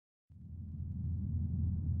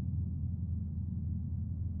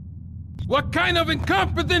What kind of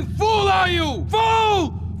incompetent fool are you?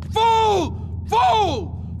 Fool! Fool!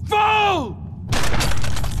 Fool! Fool!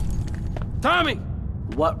 Tommy!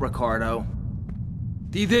 What, Ricardo?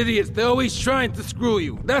 These idiots, they're always trying to screw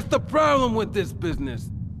you. That's the problem with this business.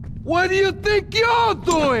 What do you think you're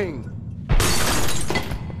doing?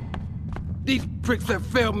 These pricks have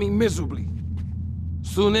failed me miserably.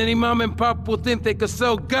 Soon any mom and pop will think they could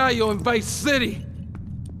sell Gallo in Vice City.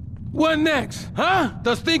 What next, huh?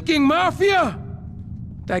 The stinking mafia?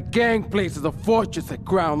 That gang place is a fortress at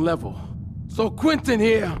ground level. So Quentin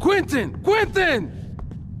here, Quentin!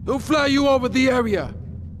 He'll fly you over the area.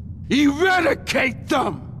 Eradicate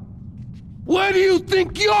them! What do you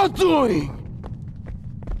think you're doing?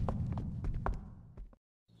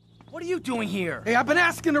 What are you doing here? Hey, I've been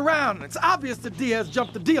asking around, and it's obvious that Diaz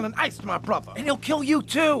jumped the deal and iced my brother. And he'll kill you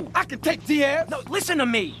too! I can take Diaz! No, listen to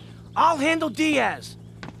me! I'll handle Diaz.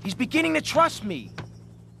 He's beginning to trust me.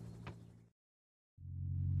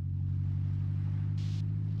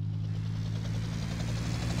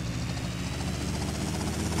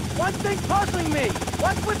 One thing puzzling me.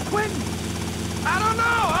 What's with Quentin? I don't know.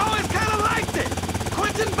 I always kind of liked it.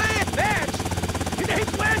 Quentin Vance. Your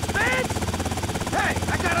name's Lance Vance? Hey,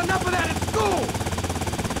 I got enough of that at school.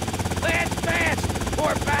 Lance Vance,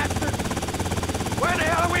 poor bastard. Where the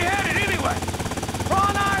hell are we headed anyway?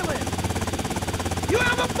 Prawn Island. You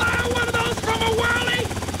ever fire one of those from a whirly?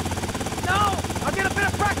 No. I'll get a bit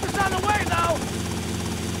of practice on the way, though.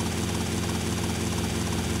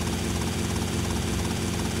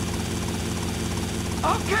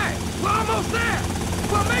 Okay, we're almost there.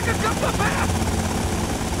 We'll make a couple of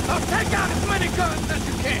passes. I'll take out as many guns as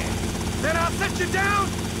you can. Then I'll set you down,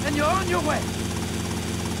 and you're on your way.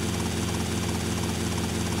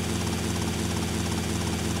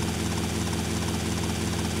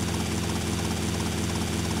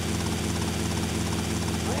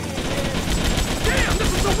 Damn,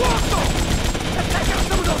 this is a war zone! Let's take out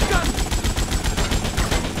some of those guns!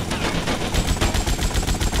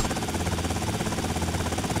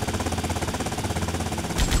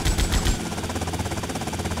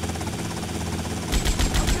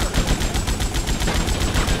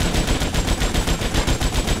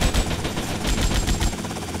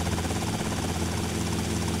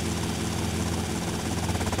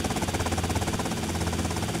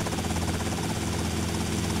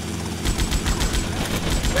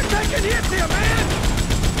 Taking hits here, man!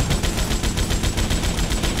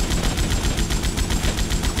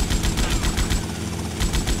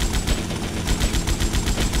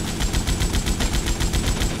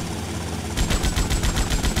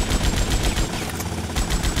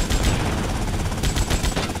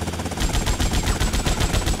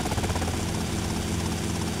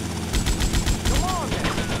 Come on, man!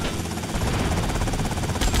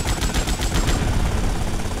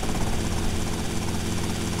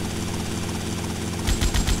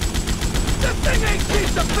 Thing ain't cheap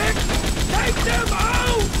to fix! Take them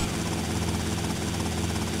out!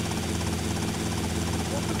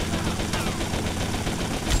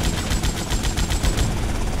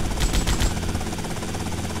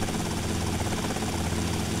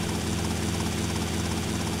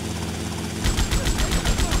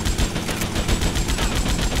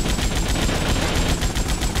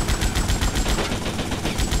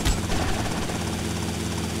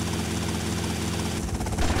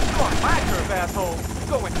 Asshole, it's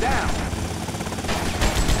going down.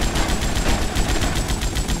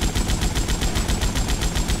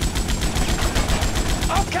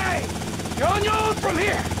 Okay, you're on your own from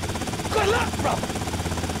here. Good luck, brother.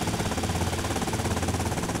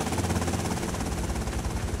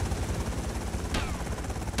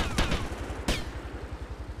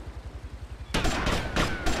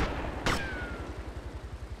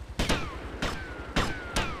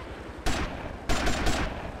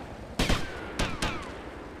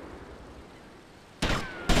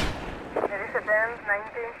 Residence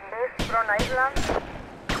 90 East Prawn Island.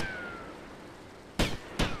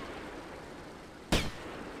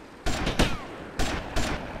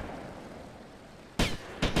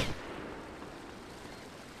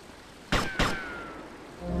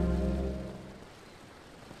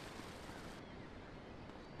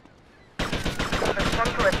 Respond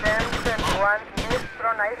to attend 21 East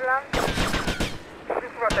Prawn Island. This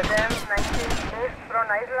is Residence 90 East Prawn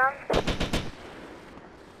Island.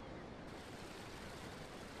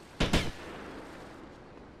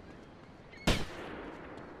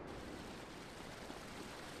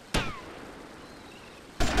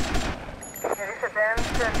 Residence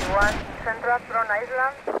 21 Central Prawn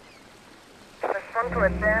Island. Respond to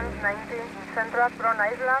attend 90 Central Prawn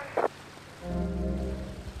Island.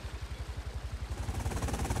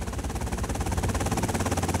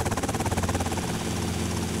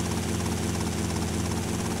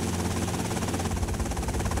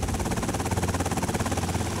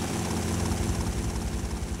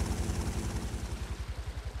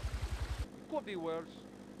 Could be worse.